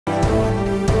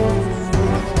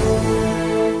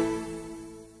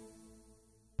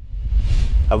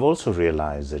I've also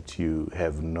realized that you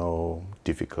have no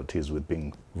difficulties with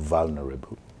being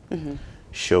vulnerable,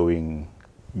 showing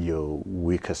your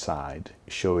weaker side,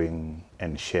 showing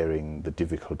and sharing the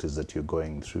difficulties that you're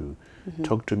going through.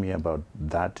 Talk to me about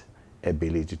that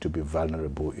ability to be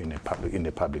vulnerable in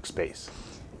a public space.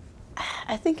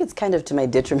 I think it's kind of to my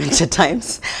detriment at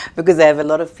times, because I have a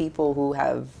lot of people who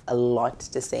have a lot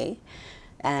to say,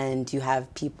 and you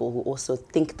have people who also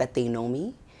think that they know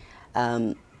me.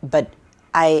 But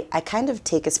I kind of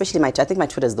take, especially I think my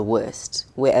Twitter is the worst,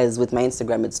 whereas with my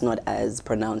Instagram it's not as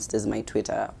pronounced as my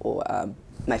Twitter or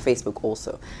my Facebook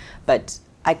also. But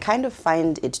I kind of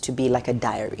find it to be like a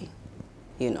diary,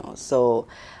 you know. So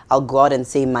I'll go out and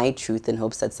say my truth in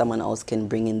hopes that someone else can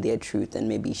bring in their truth and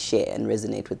maybe share and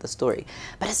resonate with the story.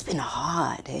 But it's been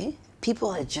hard, eh?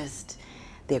 People are just,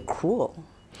 they're cruel.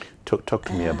 Talk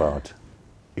to me about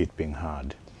it being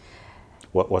hard.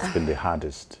 What's been the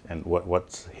hardest, and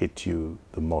what's hit you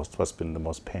the most? What's been the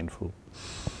most painful?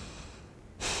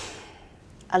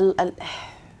 A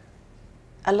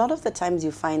lot of the times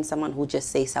you find someone who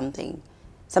just say something.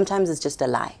 Sometimes it's just a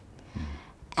lie.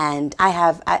 And I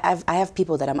have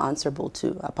people that I'm answerable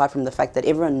to, apart from the fact that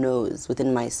everyone knows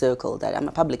within my circle that I'm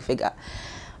a public figure.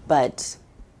 But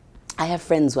I have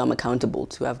friends who I'm accountable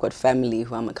to. I've got family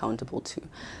who I'm accountable to.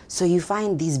 So you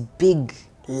find these big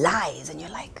lies and you're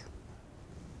like,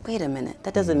 wait a minute,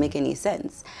 that doesn't make any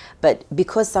sense. But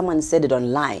because someone said it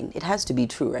online, it has to be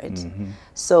true, right?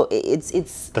 So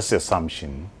it's... That's the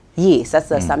assumption. Yes, that's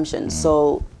the assumption.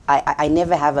 So I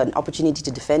never have an opportunity to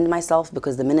defend myself,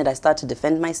 because the minute I start to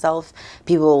defend myself,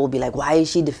 people will be like, why is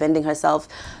she defending herself?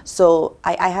 So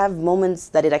I have moments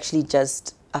that it actually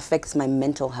just affects my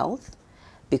mental health,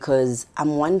 because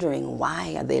I'm wondering,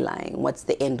 why are they lying? What's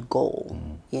the end goal?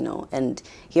 You know, and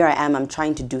here I am, I'm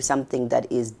trying to do something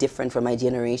that is different from my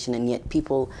generation, and yet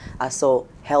people are so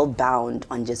hell-bound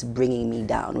on just bringing me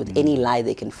down with any lie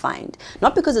they can find.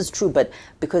 Not because it's true, but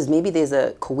because maybe there's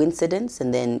a coincidence,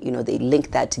 and then, you know, they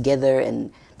link that together,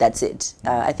 and that's it.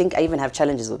 I think I even have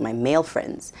challenges with my male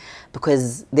friends,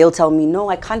 because they'll tell me, no,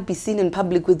 I can't be seen in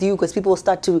public with you, because people will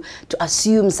start to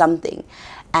assume something.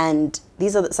 And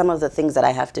these are some of the things that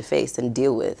I have to face and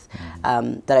deal with,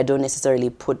 that I don't necessarily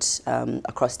put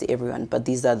across to everyone. But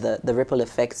these are the ripple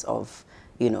effects of,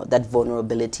 you know, that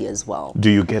vulnerability as well. Do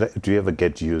you ever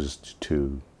get used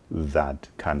to that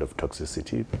kind of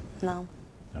toxicity? No.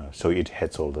 So it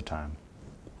hurts all the time?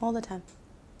 All the time.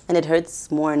 And it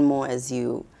hurts more and more as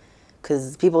you,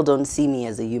 because people don't see me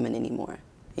as a human anymore,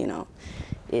 you know.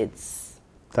 That's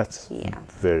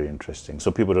very interesting.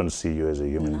 So people don't see you as a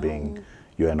human being.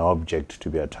 You're an object to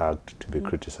be attacked, to be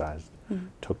criticized.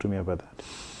 Talk to me about that.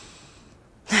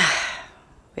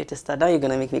 Wait to start. Now you're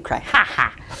going to make me cry.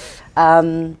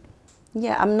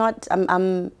 Yeah,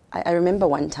 I remember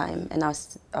one time, and I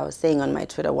was saying on my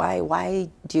Twitter, why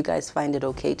do you guys find it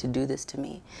okay to do this to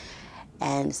me?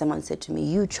 And someone said to me,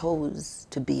 you chose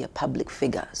to be a public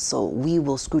figure, so we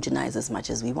will scrutinize as much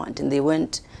as we want. And they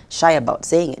weren't shy about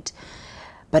saying it.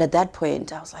 But at that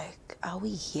point, I was like, are we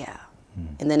here?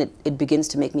 And then it begins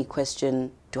to make me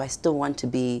question, do I still want to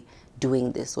be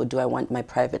doing this, or do I want my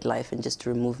private life and just to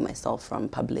remove myself from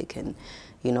public and,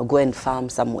 you know, go and farm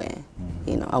somewhere,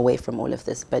 you know, away from all of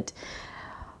this? But,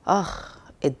 it's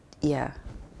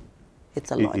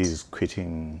a lot. Is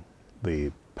quitting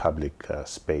the public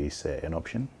space an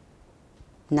option?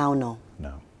 Now, no.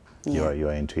 No. Yeah. You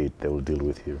are into it, they will deal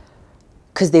with you.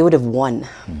 Because they would have won,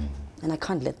 and I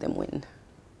can't let them win.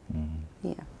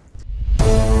 Yeah.